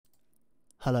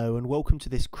Hello and welcome to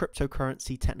this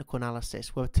cryptocurrency technical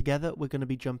analysis where together we're going to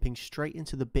be jumping straight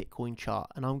into the Bitcoin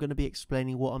chart, and I'm going to be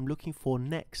explaining what I'm looking for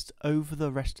next over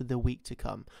the rest of the week to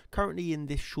come. Currently in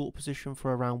this short position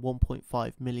for around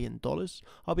 $1.5 million.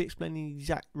 I'll be explaining the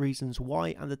exact reasons why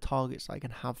and the targets I can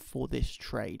have for this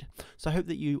trade. So I hope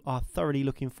that you are thoroughly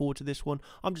looking forward to this one.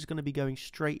 I'm just going to be going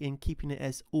straight in, keeping it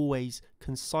as always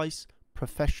concise,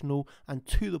 professional and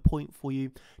to the point for you,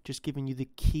 just giving you the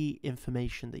key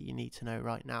information that you need to know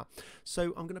right now.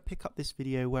 So I'm going to pick up this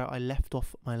video where I left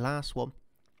off my last one,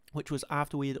 which was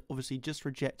after we had obviously just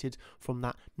rejected from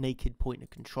that naked point of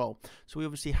control. So we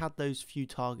obviously had those few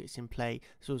targets in play.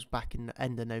 This was back in the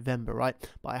end of November, right?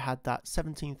 But I had that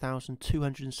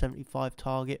 17,275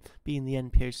 target being the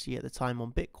NPOC at the time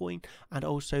on Bitcoin, and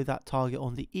also that target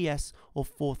on the ES of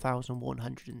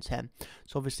 4,110.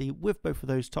 So obviously with both of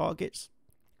those targets,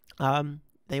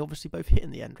 they obviously both hit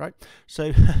in the end, right?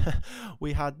 So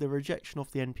we had the rejection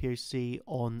of the NPOC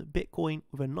on Bitcoin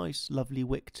with a nice lovely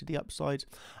wick to the upside,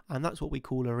 and that's what we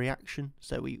call a reaction.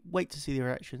 So we wait to see the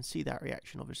reaction, see that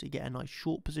reaction, obviously get a nice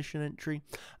short position entry,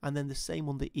 and then the same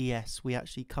on the ES, we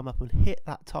actually come up and hit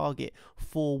that target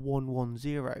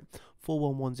 4110.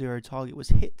 4110 target was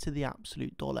hit to the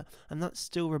absolute dollar, and that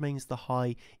still remains the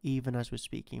high even as we're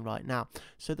speaking right now.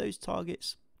 So those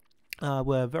targets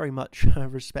were very much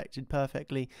respected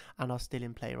perfectly and are still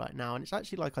in play right now. And it's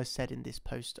actually like I said in this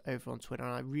post over on Twitter,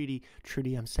 and I really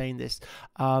truly am saying this,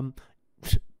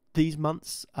 these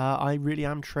months I really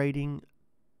am trading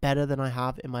better than I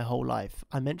have in my whole life.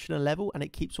 I mention a level and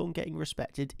it keeps on getting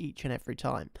respected each and every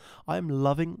time. I am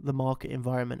loving the market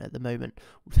environment at the moment.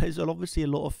 There's obviously a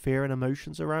lot of fear and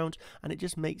emotions around, and it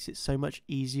just makes it so much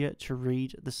easier to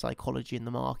read the psychology in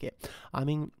the market. I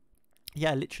mean,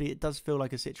 yeah, literally it does feel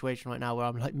like a situation right now where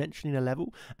I'm like mentioning a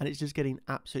level and it's just getting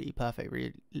absolutely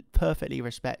perfectly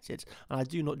respected. And I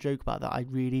do not joke about that. I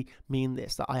really mean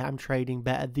this, that I am trading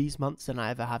better these months than I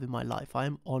ever have in my life. I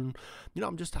am on,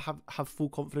 I'm just to have full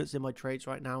confidence in my trades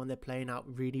right now, and they're playing out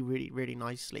really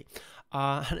nicely.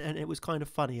 And it was kind of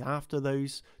funny after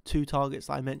those two targets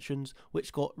that I mentioned,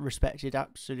 which got respected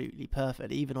absolutely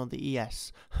perfectly, even on the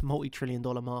ES,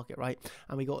 multi-trillion-dollar market, right?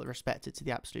 And we got respected to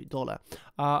the absolute dollar.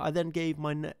 I then gave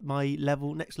my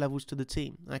next levels to the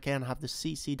team, okay, and I have the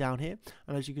CC down here,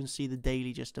 and as you can see the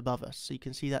daily just above us, so you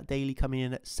can see that daily coming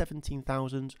in at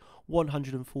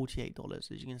 $17,148,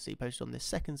 as you can see, posted on the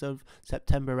 2nd of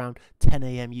September around 10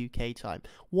 AM UK time.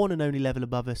 One and only level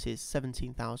above us is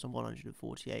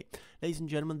 17,148. Ladies and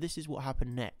gentlemen, this is what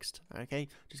happened next, okay?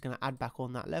 Just going to add back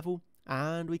on that level,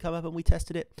 and we come up and we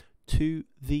tested it to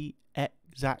the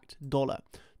exact dollar.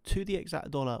 To the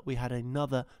exact dollar, we had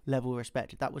another level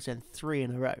respected. That was then 3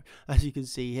 in a row, as you can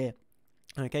see here.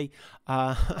 Okay,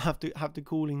 after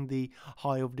calling the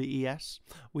high of the ES,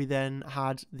 we then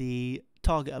had the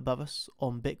target above us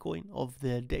on Bitcoin of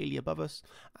the daily above us,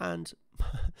 and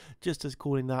just as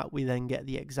calling that, we then get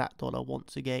the exact dollar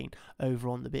once again over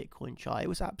on the Bitcoin chart. It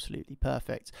was absolutely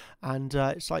perfect, and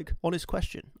it's like, honest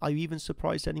question, are you even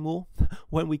surprised anymore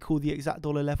when we call the exact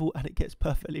dollar level and it gets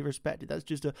perfectly respected? That's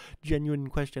just a genuine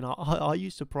question. Are you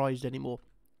surprised anymore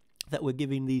that we're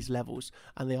giving these levels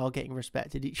and they are getting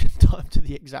respected each time to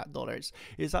the exact dollars?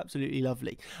 It's absolutely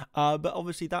lovely. But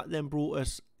obviously that then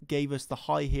gave us the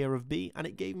high here of B, and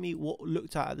it gave me what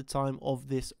looked at the time of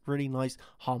this really nice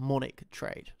harmonic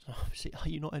trade. So obviously, are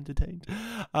you not entertained?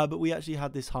 But we actually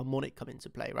had this harmonic come into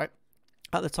play, right?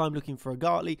 At the time looking for a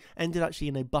Gartley, ended actually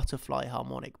in a butterfly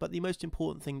harmonic. But the most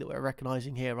important thing that we're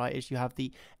recognizing here, right, is you have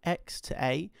the X to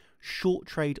A short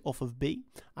trade off of B,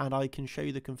 and I can show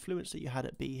you the confluence that you had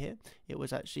at B here. It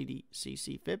was actually the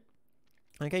CC fib.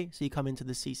 Okay, so you come into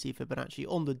the CC fib and actually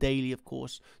on the daily, of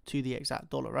course, to the exact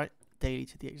dollar, right? Daily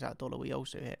to the exact dollar we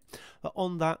also hit. But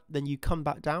on that, then you come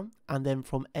back down, and then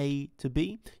from A to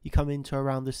B, you come into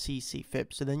around the CC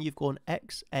fib. So then you've gone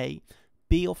XA,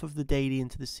 B off of the daily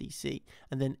into the CC,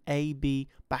 and then AB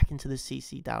back into the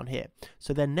CC down here.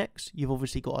 So then next, you've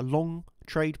obviously got a long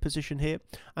trade position here,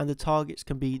 and the targets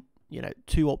can be,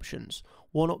 two options.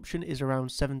 One option is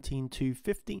around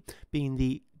 17,250, being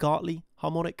the Gartley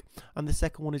harmonic, and the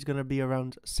second one is going to be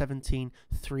around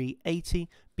 17,380,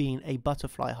 being a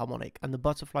butterfly harmonic. And the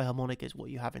butterfly harmonic is what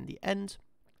you have in the end.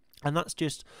 And that's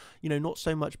just, not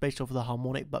so much based off of the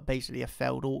harmonic, but basically a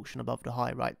failed auction above the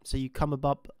high, right? So you come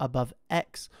above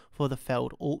X for the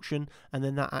failed auction, and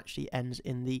then that actually ends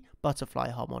in the butterfly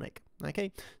harmonic,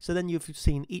 okay? So then you've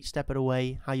seen each step of the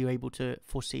way how you're able to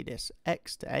foresee this.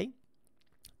 X to A,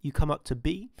 you come up to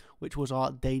B, which was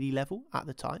our daily level at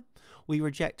the time. We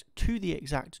reject to the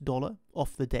exact dollar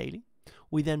off the daily,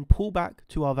 We then pull back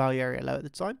to our value area low at the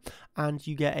time, and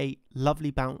you get a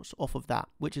lovely bounce off of that,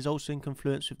 which is also in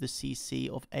confluence with the CC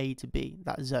of A to B,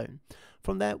 that zone.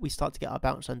 From there, we start to get our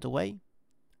bounce underway,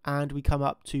 and we come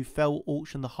up to fell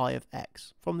auction the high of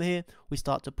X. From here, we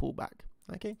start to pull back.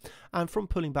 Okay, and from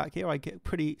pulling back here, I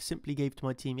pretty simply gave to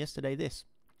my team yesterday this.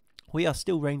 We are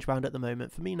still range bound at the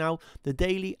moment. For me now, the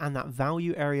daily and that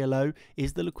value area low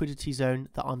is the liquidity zone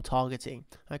that I'm targeting.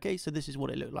 Okay, so this is what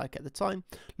it looked like at the time.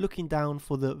 Looking down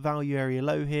for the value area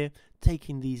low here,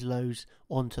 taking these lows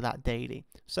onto that daily.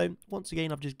 So once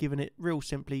again, I've just given it real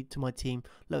simply to my team.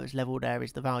 Lowest level there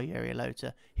is the value area low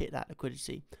to hit that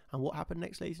liquidity. And what happened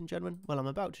next, ladies and gentlemen? Well, I'm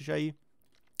about to show you.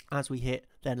 As we hit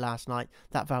then last night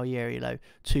that value area low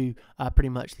to pretty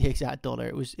much the exact dollar,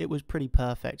 it was pretty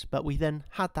perfect. But we then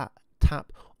had that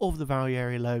tap of the value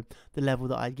area low, the level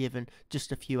that I'd given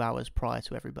just a few hours prior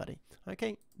to everybody.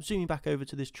 Okay, zooming back over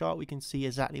to this chart, we can see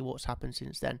exactly what's happened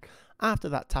since then. After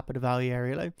that tap of the value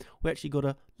area low, we actually got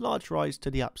a large rise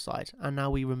to the upside, and now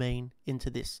we remain into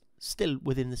this still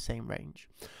within the same range.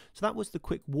 So that was the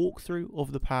quick walkthrough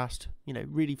of the past,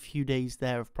 really few days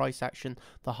there of price action.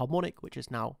 The harmonic, which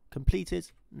is now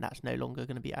completed, and that's no longer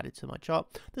going to be added to my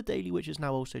chart. The daily, which is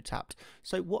now also tapped.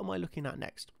 So what am I looking at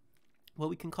next? Well,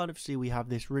 we can kind of see we have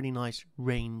this really nice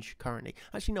range currently.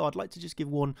 Actually, no, I'd like to just give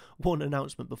one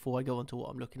announcement before I go on to what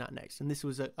I'm looking at next. And this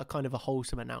was a kind of a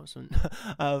wholesome announcement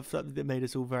that made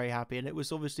us all very happy. And it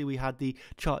was obviously we had the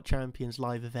Chart Champions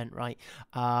live event, right?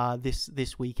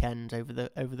 This weekend,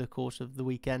 over the course of the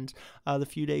weekend, the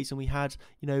few days, and we had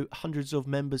hundreds of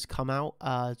members come out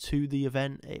to the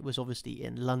event. It was obviously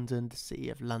in London, the city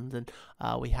of London.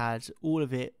 We had all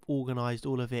of it organised,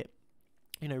 all of it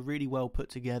really well put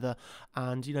together,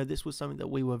 and this was something that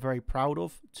we were very proud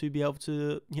of to be able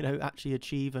to actually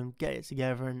achieve and get it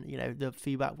together, and the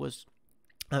feedback was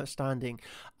outstanding.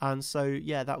 And so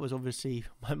yeah, that was obviously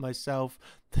myself,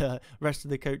 the rest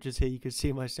of the coaches here. You could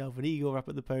see myself and Igor up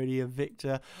at the podium,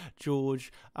 Victor,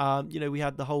 George, we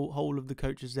had the whole of the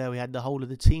coaches there, we had the whole of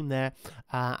the team there,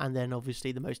 and then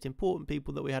obviously the most important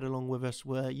people that we had along with us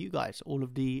were you guys, all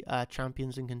of the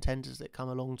champions and contenders that come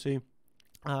along too.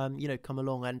 Come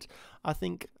along, and I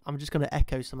think I'm just going to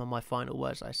echo some of my final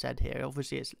words I said here.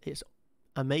 Obviously, it's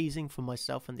amazing for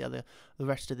myself and the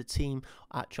rest of the team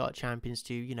at Chart Champions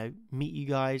to meet you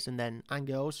guys and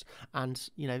girls, and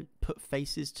put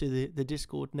faces to the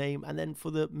Discord name, and then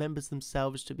for the members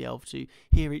themselves to be able to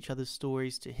hear each other's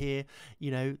stories, to hear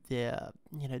the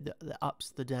ups,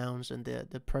 the downs, and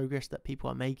the progress that people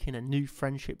are making, and new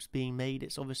friendships being made.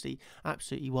 It's obviously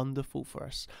absolutely wonderful for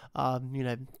us.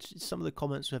 Some of the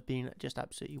comments have been just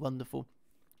absolutely wonderful.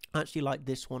 I actually like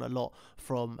this one a lot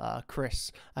from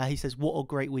Chris. He says, what a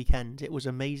great weekend. It was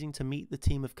amazing to meet the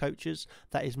team of coaches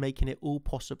that is making it all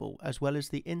possible, as well as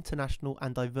the international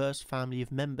and diverse family of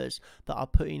members that are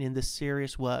putting in the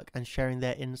serious work and sharing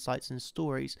their insights and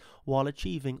stories while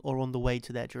achieving or on the way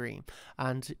to their dream.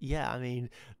 And yeah, I mean,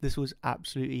 this was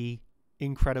absolutely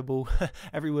incredible.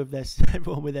 Everyone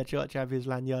with their Chart Champions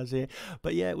lanyards here.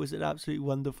 But yeah, it was an absolutely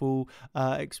wonderful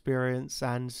experience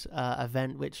and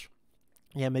event, which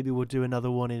yeah, maybe we'll do another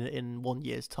one in 1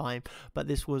 year's time. But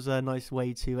this was a nice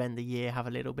way to end the year, have a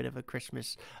little bit of a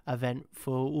Christmas event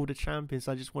for all the champions.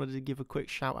 I just wanted to give a quick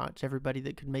shout out to everybody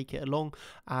that could make it along.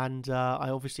 And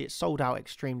it sold out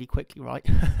extremely quickly, right?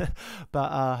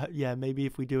 But yeah, maybe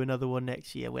if we do another one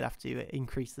next year, we'll have to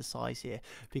increase the size here,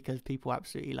 because people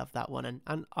absolutely love that one.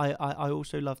 And I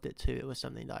also loved it too. It was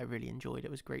something that I really enjoyed.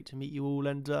 It was great to meet you all.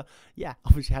 And yeah,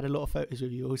 obviously had a lot of photos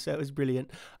with you all, so it was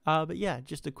brilliant. But yeah,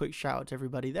 just a quick shout out to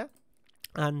everybody there.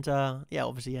 And yeah,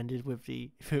 obviously ended with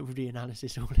the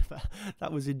analysis. All of that.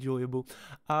 That was enjoyable.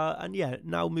 And yeah,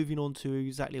 now moving on to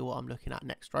exactly what I'm looking at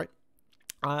next, right?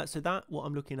 So what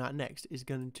I'm looking at next is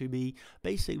going to be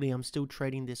basically, I'm still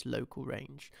trading this local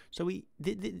range. So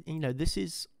this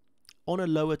is on a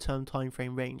lower term time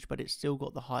frame range, but it's still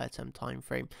got the higher term time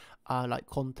frame like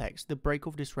context. The break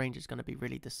of this range is going to be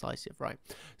really decisive, right?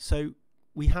 So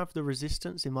we have the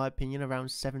resistance, in my opinion,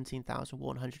 around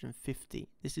 17,150.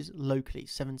 This is locally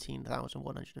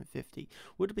 17,150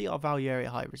 would be our value area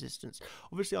high resistance.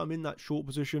 Obviously, I'm in that short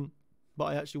position, but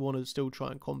I actually want to still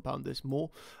try and compound this more.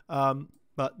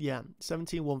 But yeah,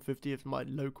 17,150 is my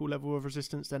local level of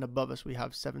resistance. Then above us, we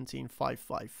have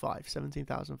 17,555,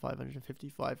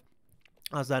 17,555.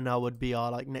 As that now would be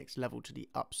our next level to the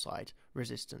upside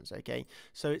resistance. Okay,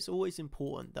 so it's always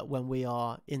important that when we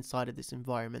are inside of this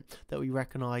environment, that we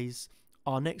recognize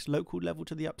our next local level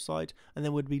to the upside, and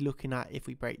then we'd be looking at if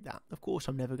we break that. Of course,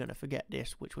 I'm never going to forget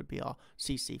this, which would be our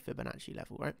CC Fibonacci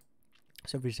level, right?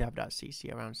 So obviously have that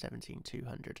CC around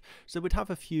 17,200. So we'd have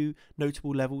a few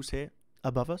notable levels here.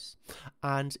 above us,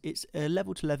 and it's a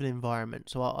level to level environment.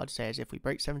 So what I'd say is if we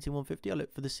break 17150, I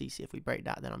look for the CC. If we break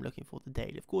that, then I'm looking for the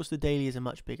daily. Of course, the daily is a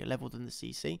much bigger level than the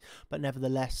CC, but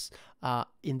nevertheless,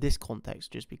 in this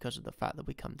context, just because of the fact that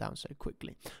we come down so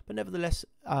quickly, but nevertheless,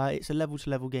 it's a level to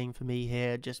level game for me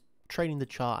here, just trading the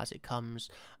chart as it comes.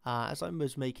 As I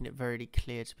was making it very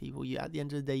clear to people, at the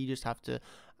end of the day, you just have to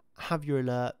have your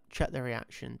alert, check the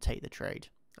reaction, take the trade.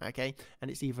 Okay,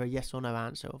 and it's either a yes or no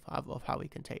answer of how we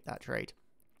can take that trade.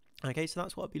 Okay, so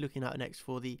that's what I'll be looking at next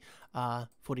for the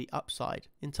upside.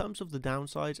 In terms of the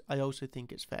downside, I also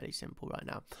think it's fairly simple right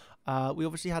now. We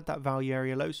obviously had that value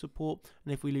area low support,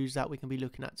 and if we lose that, we can be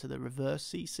looking at to the reverse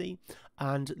CC.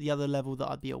 And the other level that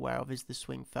I'd be aware of is the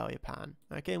swing failure pattern.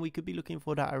 Okay, and we could be looking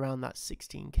for that around that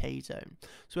 16k zone.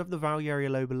 So we have the value area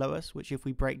low below us, which if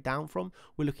we break down from,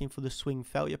 we're looking for the swing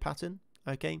failure pattern.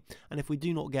 Okay, and if we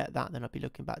do not get that, then I'll be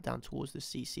looking back down towards the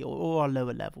CC or our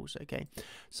lower levels. Okay,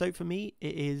 so for me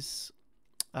it is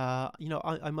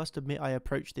I must admit I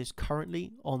approach this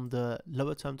currently on the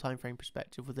lower term time frame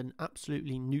perspective with an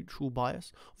absolutely neutral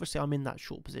bias. Obviously I'm in that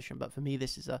short position, but for me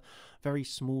this is a very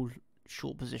small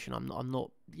short position. I'm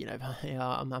not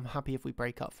I'm happy if we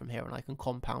break up from here and I can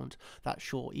compound that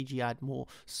short, e.g. add more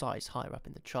size higher up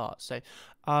in the chart. So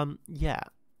yeah,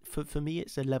 for me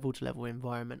it's a level to level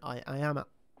environment. I am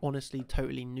honestly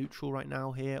totally neutral right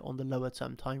now here on the lower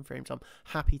term time frames. I'm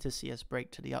happy to see us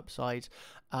break to the upside,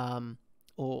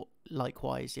 or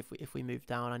likewise if we move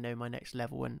down. I know my next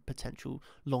level and potential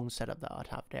long setup that I'd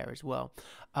have there as well.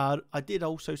 I did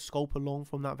also scalp along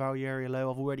from that value area low.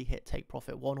 I've already hit take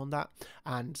profit 1 on that,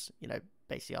 and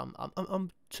basically I'm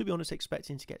to be honest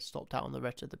expecting to get stopped out on the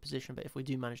rest of the position, but if we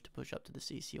do manage to push up to the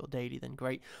CC or daily, then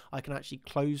great. I can actually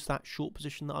close that short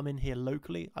position that I'm in here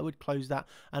locally. I would close that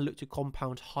and look to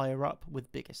compound higher up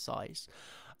with bigger size.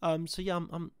 So yeah,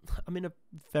 I'm in a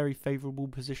very favorable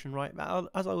position, right?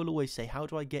 As I will always say, how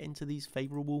do I get into these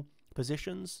favorable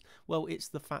positions? Well, it's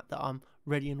the fact that I'm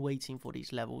ready and waiting for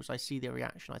these levels. I see the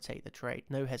reaction, I take the trade.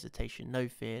 No hesitation, no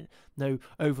fear, no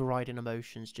overriding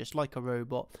emotions, just like a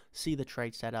robot. See the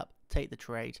trade set up, take the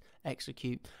trade,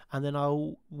 execute, and then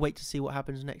I'll wait to see what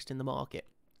happens next in the market.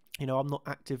 I'm not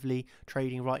actively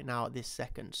trading right now at this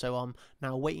second, so I'm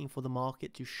now waiting for the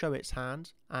market to show its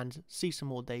hand and see some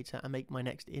more data and make my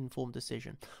next informed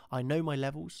decision. I know my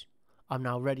levels. I'm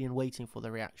now ready and waiting for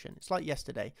the reaction. It's like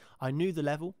yesterday. I knew the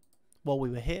level while we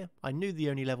were here. I knew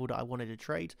the only level that I wanted to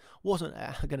trade. Wasn't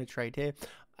going to trade here.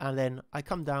 And then I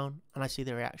come down and I see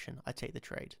the reaction. I take the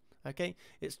trade. Okay,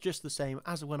 it's just the same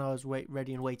as when I was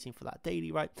ready and waiting for that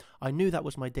daily, right? I knew that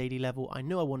was my daily level. I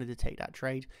knew I wanted to take that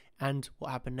trade. And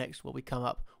what happened next? Well, we come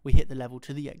up, we hit the level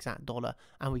to the exact dollar,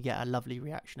 and we get a lovely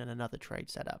reaction and another trade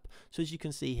set up. So as you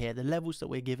can see here, the levels that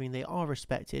we're giving, they are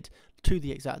respected to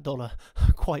the exact dollar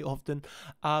quite often.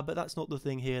 But that's not the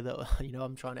thing here that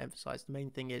I'm trying to emphasize. The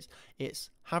main thing is it's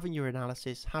having your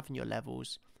analysis, having your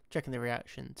levels, checking the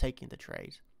reaction, taking the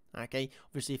trade. Okay,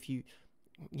 obviously if you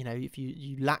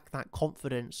lack that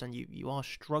confidence and you are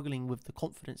struggling with the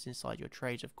confidence inside your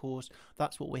trades, of course,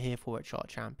 that's what we're here for at Chart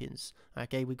Champions.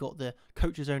 Okay, we got the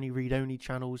coaches only, read only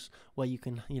channels where you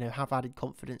can have added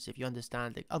confidence if you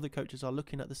understand that other coaches are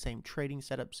looking at the same trading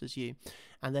setups as you.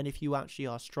 And then if you actually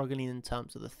are struggling in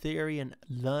terms of the theory and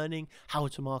learning how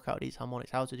to mark out these harmonics,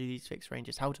 how to do these fixed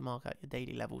ranges, how to mark out your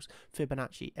daily levels,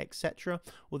 Fibonacci, etc.,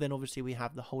 well then obviously we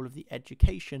have the whole of the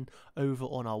education over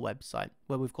on our website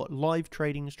where we've got live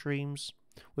trading streams,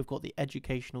 we've got the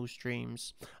educational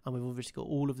streams, and we've obviously got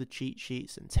all of the cheat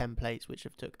sheets and templates which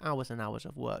have took hours and hours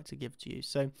of work to give to you.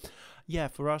 So yeah,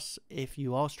 for us, if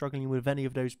you are struggling with any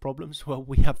of those problems, well,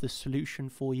 we have the solution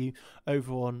for you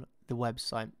over on the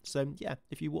website. So yeah,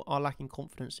 if you are lacking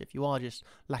confidence, if you are just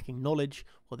lacking knowledge,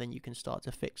 well then you can start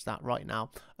to fix that right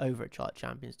now over at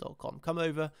chartchampions.com. Come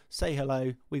over, say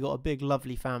hello. We got a big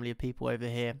lovely family of people over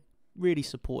here, really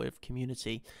supportive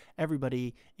community.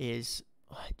 Everybody is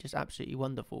just absolutely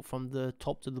wonderful from the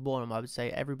top to the bottom. I would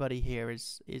say everybody here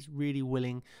is really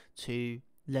willing to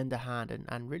lend a hand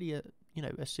and really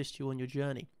assist you on your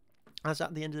journey. As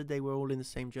at the end of the day, we're all in the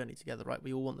same journey together, right?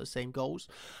 We all want the same goals.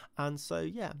 And so,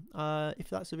 yeah, if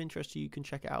that's of interest to you, you can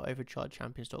check it out over at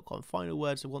chartchampions.com. Final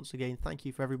words, once again, thank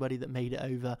you for everybody that made it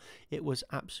over. It was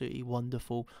absolutely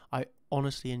wonderful. I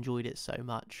honestly enjoyed it so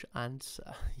much. And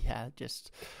yeah,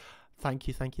 just thank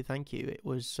you. It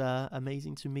was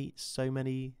amazing to meet so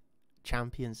many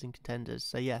champions and contenders.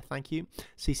 So yeah, thank you,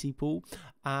 CC Paul.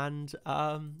 And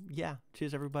yeah,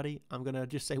 cheers everybody. I'm gonna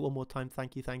just say one more time,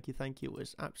 thank you. It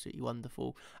was absolutely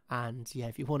wonderful. And yeah,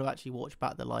 if you want to actually watch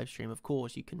back the live stream, of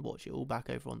course you can watch it all back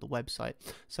over on the website.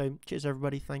 So cheers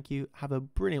everybody, thank you. Have a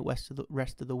brilliant rest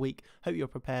of the week. Hope you're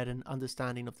prepared and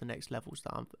understanding of the next levels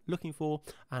that I'm looking for,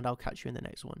 and I'll catch you in the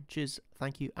next one. Cheers,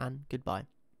 thank you, and goodbye.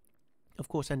 Of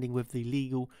course, ending with the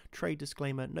legal trade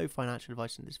disclaimer: no financial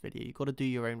advice in this video. You've got to do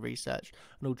your own research,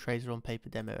 and all trades are on paper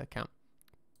demo account.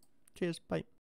 Cheers, bye.